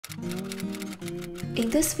In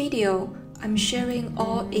this video, I'm sharing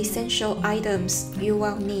all essential items you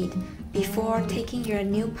will need before taking your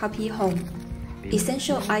new puppy home.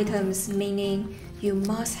 Essential items meaning you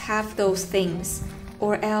must have those things,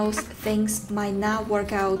 or else things might not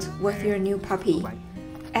work out with your new puppy.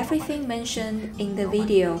 Everything mentioned in the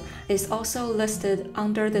video is also listed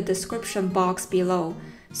under the description box below,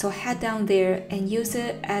 so head down there and use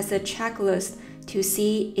it as a checklist to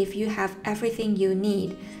see if you have everything you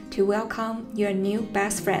need to welcome your new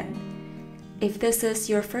best friend. If this is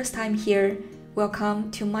your first time here,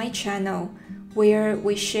 welcome to my channel, where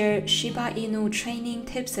we share Shiba Inu training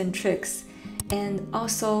tips and tricks, and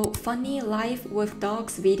also funny life with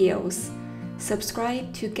dogs videos.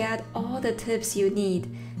 Subscribe to get all the tips you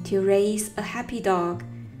need to raise a happy dog.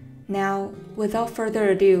 Now, without further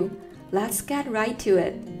ado, let's get right to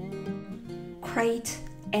it. Crate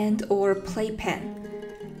and/or playpen.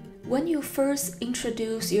 When you first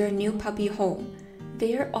introduce your new puppy home,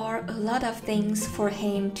 there are a lot of things for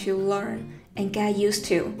him to learn and get used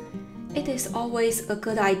to. It is always a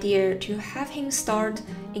good idea to have him start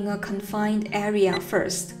in a confined area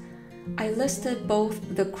first. I listed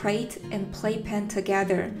both the crate and playpen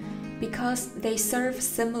together because they serve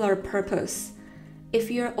similar purpose. If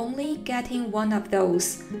you're only getting one of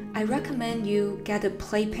those, I recommend you get a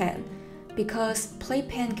playpen because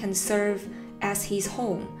playpen can serve as his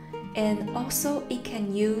home, and also it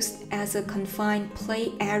can use as a confined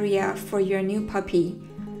play area for your new puppy.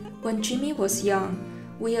 When Jimmy was young,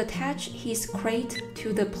 we attached his crate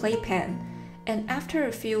to the playpen, and after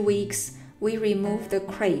a few weeks, we removed the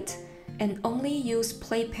crate and only use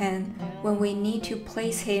playpen when we need to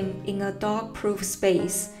place him in a dog-proof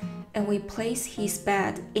space, and we place his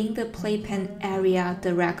bed in the playpen area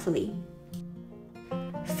directly.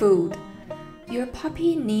 Food. Your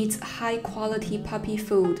puppy needs high-quality puppy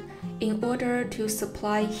food in order to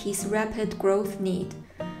supply his rapid growth need.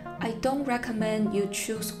 I don't recommend you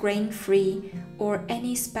choose grain-free or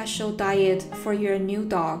any special diet for your new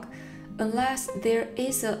dog unless there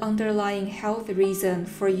is an underlying health reason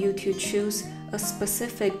for you to choose a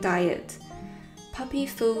specific diet. Puppy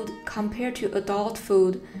food compared to adult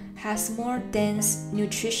food has more dense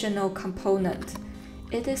nutritional component.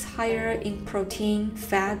 It is higher in protein,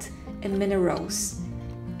 fat, and minerals.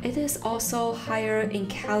 It is also higher in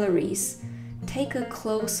calories. Take a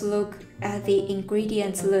close look at the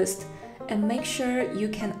ingredients list and make sure you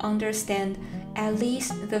can understand at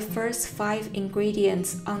least the first 5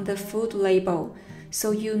 ingredients on the food label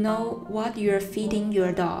so you know what you're feeding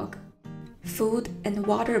your dog. Food and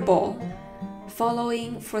water bowl.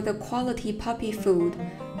 Following for the quality puppy food,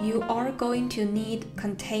 you are going to need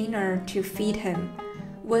container to feed him.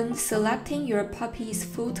 When selecting your puppy's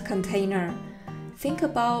food container, think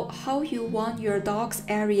about how you want your dog's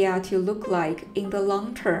area to look like in the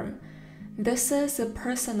long term. This is a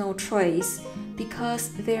personal choice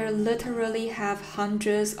because there literally have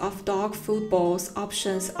hundreds of dog food bowls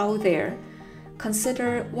options out there.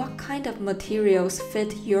 Consider what kind of materials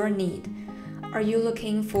fit your need. Are you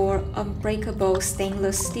looking for unbreakable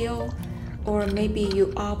stainless steel? Or maybe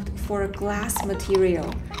you opt for glass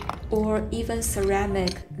material, or even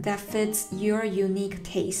ceramic that fits your unique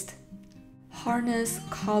taste. Harness,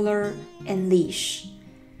 collar, and leash.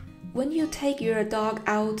 When you take your dog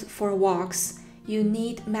out for walks, you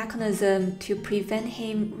need mechanism to prevent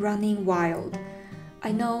him running wild.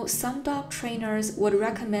 I know some dog trainers would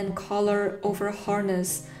recommend collar over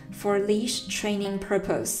harness for leash training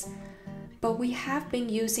purpose, but we have been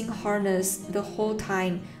using harness the whole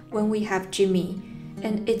time when we have Jimmy,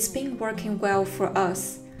 and it's been working well for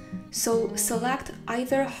us. So select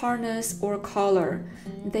either harness or collar.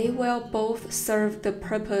 They will both serve the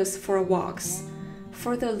purpose for walks.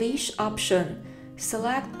 For the leash option,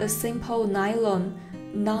 select a simple nylon,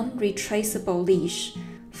 non-retraceable leash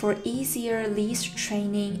for easier leash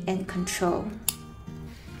training and control.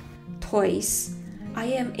 Toys. I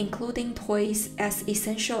am including toys as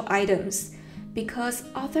essential items because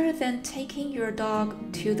other than taking your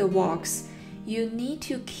dog to the walks, you need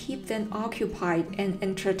to keep them occupied and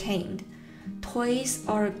entertained. Toys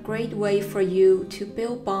are a great way for you to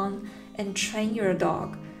build bond and train your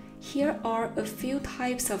dog. Here are a few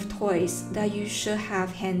types of toys that you should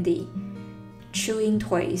have handy. Chewing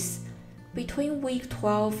toys. Between week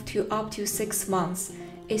 12 to up to 6 months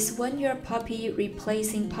is when your puppy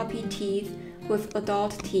replacing puppy teeth with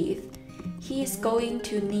adult teeth. He is going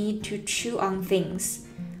to need to chew on things.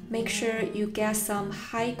 Make sure you get some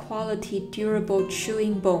high-quality durable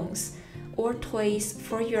chewing bones or toys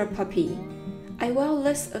for your puppy. I will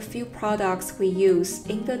list a few products we use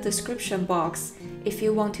in the description box if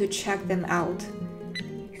you want to check them out.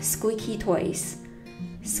 Squeaky toys.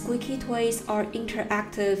 Squeaky toys are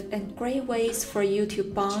interactive and great ways for you to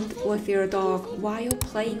bond with your dog while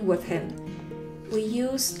playing with him. We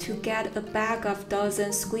used to get a bag of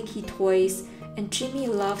dozen squeaky toys and Jimmy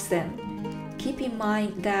loves them. Keep in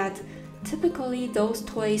mind that typically those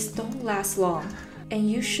toys don't last long and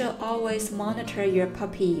you should always monitor your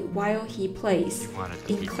puppy while he plays,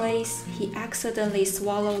 in case he accidentally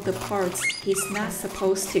swallows the parts he's not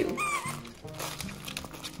supposed to.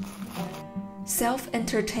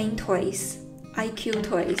 Self-entertain toys, IQ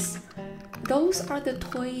toys. Those are the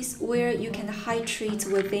toys where you can hide treats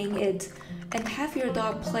within it and have your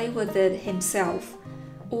dog play with it himself,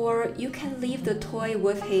 or you can leave the toy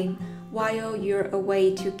with him while you're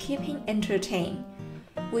away to keep him entertained.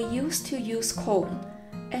 We used to use cone,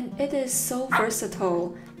 and it is so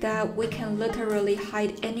versatile that we can literally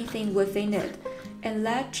hide anything within it and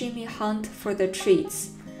let Jimmy hunt for the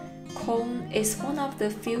treats. Cone is one of the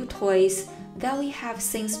few toys that we have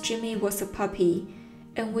since Jimmy was a puppy,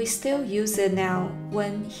 and we still use it now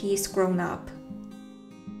when he's grown up.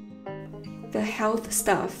 The health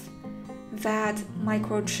stuff. Vet,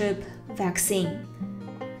 microchip, vaccine.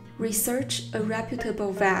 Research a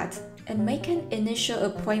reputable vet and make an initial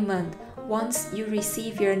appointment once you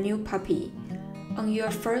receive your new puppy. On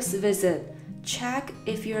your first visit, check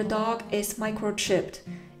if your dog is microchipped,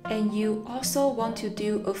 and you also want to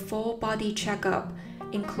do a full body checkup,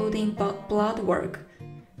 including blood work.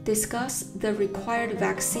 Discuss the required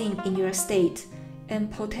vaccine in your state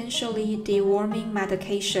and potentially deworming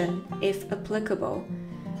medication if applicable.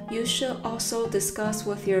 You should also discuss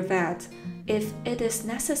with your vet if it is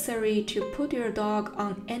necessary to put your dog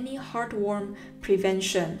on any heartworm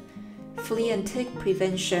prevention, flea and tick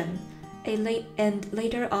prevention, and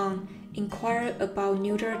later on inquire about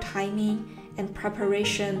neuter timing and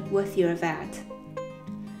preparation with your vet.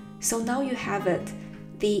 So now you have it,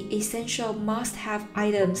 the essential must-have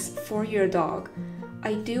items for your dog.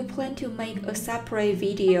 I do plan to make a separate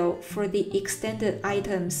video for the extended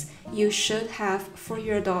items you should have for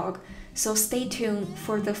your dog, so stay tuned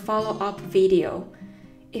for the follow-up video.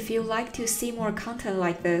 If you like to see more content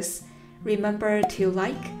like this, remember to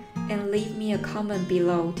like and leave me a comment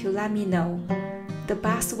below to let me know. The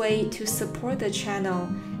best way to support the channel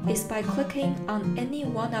is by clicking on any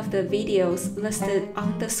one of the videos listed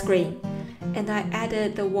on the screen, and I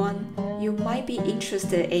added the one you might be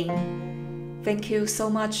interested in. Thank you so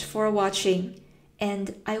much for watching,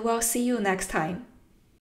 and I will see you next time.